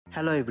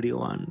Hello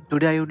everyone,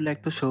 today I would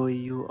like to show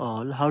you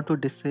all how to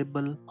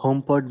disable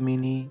HomePod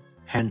Mini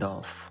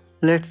Handoff.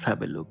 Let's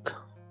have a look.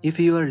 If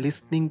you are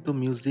listening to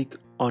music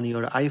on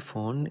your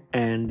iPhone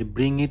and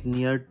bring it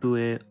near to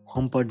a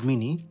HomePod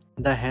Mini,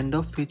 the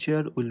handoff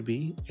feature will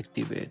be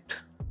activated.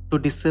 To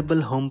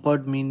disable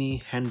HomePod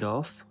Mini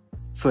Handoff,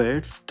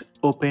 first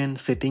open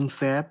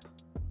Settings app,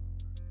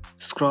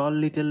 scroll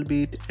little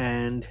bit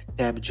and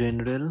tap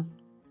General,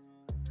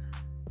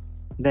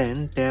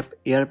 then tap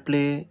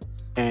AirPlay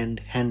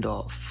and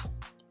Handoff.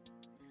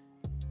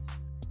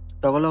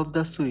 Toggle off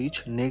the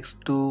switch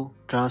next to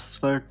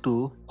Transfer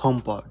to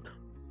HomePod.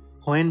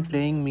 When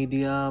playing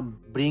media,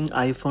 bring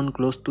iPhone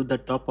close to the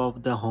top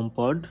of the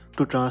HomePod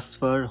to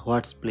transfer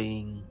what's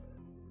playing.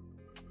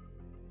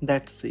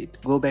 That's it.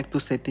 Go back to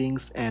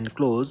Settings and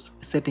close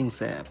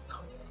Settings app.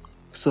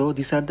 So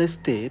these are the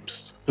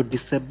steps to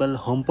disable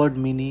HomePod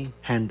Mini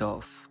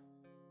Handoff.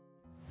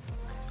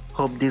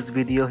 Hope this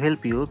video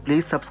helped you.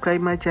 Please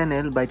subscribe my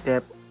channel by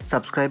tap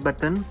subscribe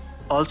button.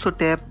 Also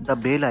tap the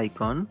bell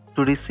icon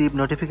to receive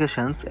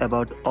notifications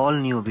about all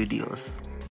new videos.